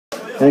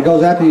And it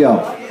goes out to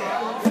y'all.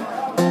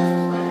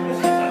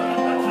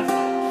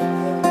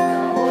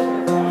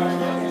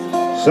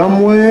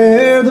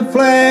 Somewhere the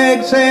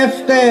flags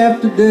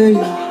half-staffed today,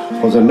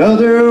 'cause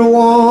another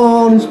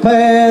one has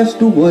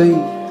passed away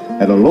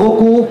at a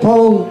local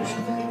post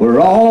where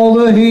all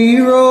the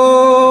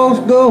heroes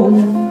go,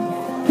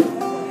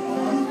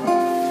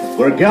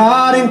 where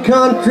God and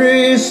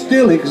country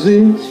still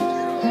exist,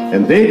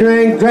 and they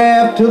drink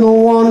draft to the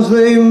ones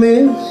they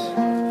miss,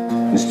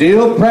 and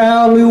still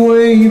proudly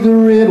wave the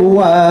red,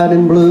 white,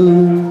 and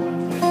blue.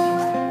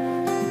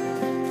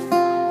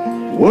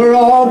 We're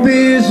all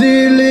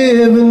busy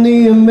living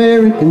the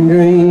American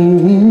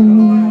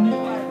dream.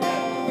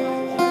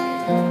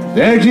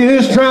 They're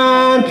just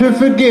trying to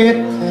forget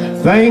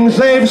things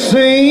they've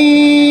seen,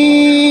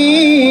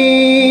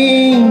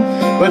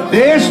 but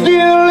they're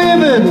still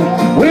living,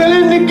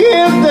 willing to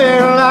give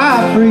their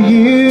life for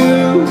you.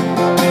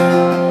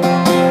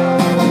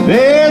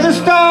 They're the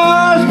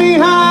stars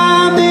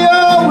behind the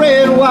old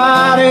red,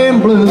 white,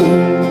 and blue.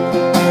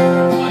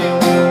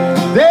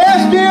 They're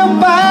still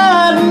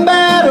fighting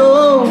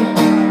battles,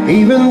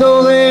 even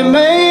though they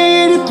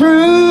made it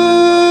through.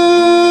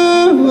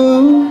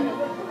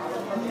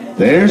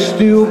 They're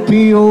still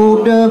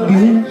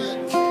POWs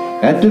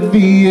at the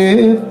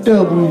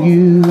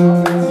VFW.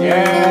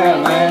 Yeah,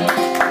 man.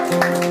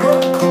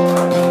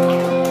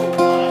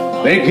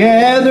 They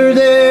gather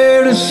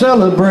there to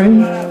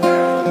celebrate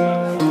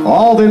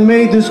all that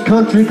made this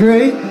country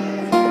great.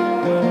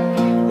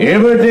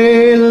 Every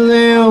day to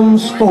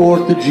them's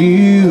 4th of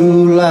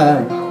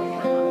July.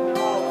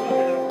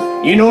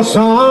 You know,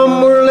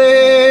 some were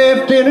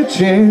left in a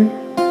chair,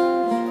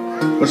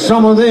 but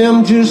some of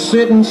them just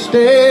sit and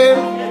stare,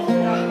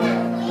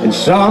 and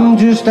some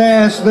just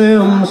ask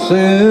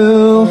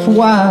themselves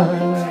why.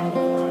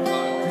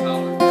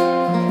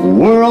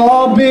 We're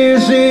all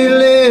busy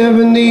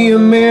living the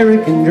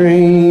American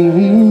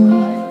dream.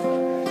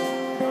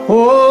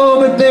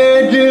 Oh, but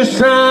they're just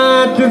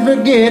trying to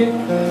forget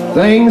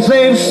things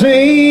they've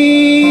seen.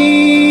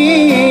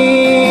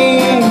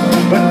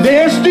 But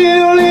they're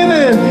still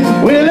living,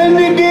 willing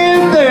to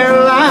give their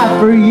life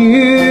for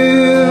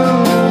you.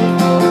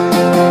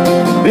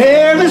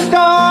 They're the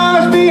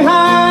stars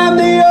behind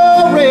the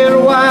old red,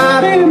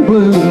 white, and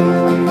blue.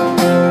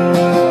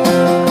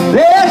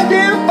 They're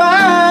still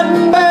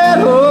fighting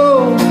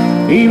battles,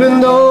 even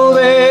though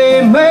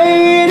they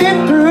made it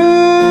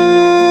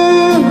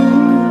through.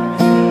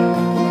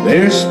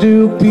 They're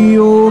still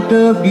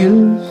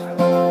POWs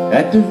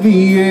at the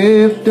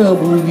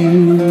VFW.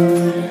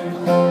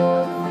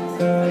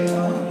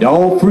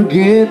 Don't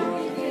forget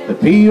the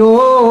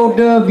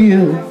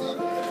POWs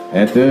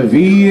at the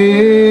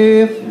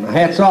VF.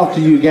 Hats off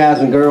to you guys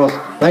and girls.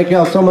 Thank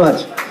y'all so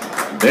much.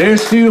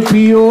 There's still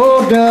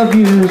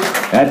POWs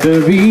at the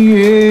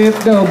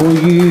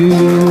VFW.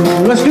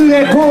 Let's do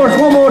that chorus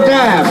one more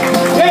time.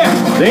 Yeah.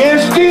 They're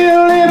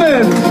still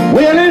living,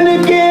 willing to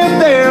give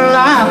their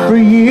life for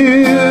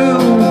you.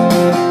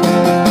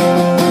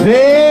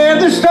 They're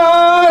the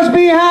stars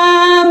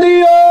behind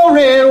the old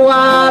red,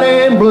 white,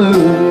 and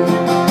blue.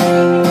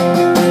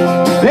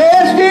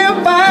 They're still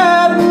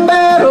fighting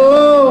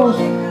battles,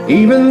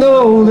 even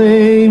though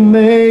they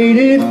made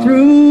it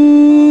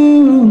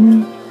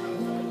through.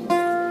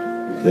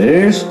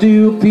 They're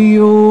still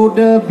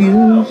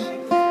POWs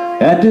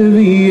at the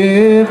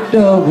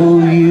VFW.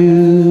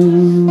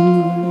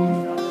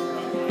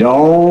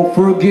 Don't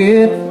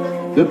forget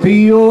the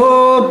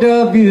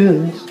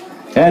POWs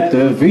at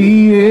the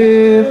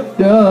VFW.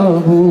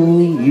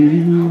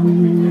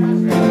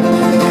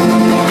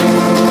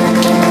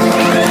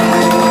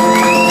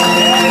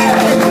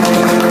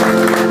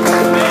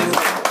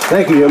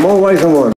 Thank you. In more ways than one.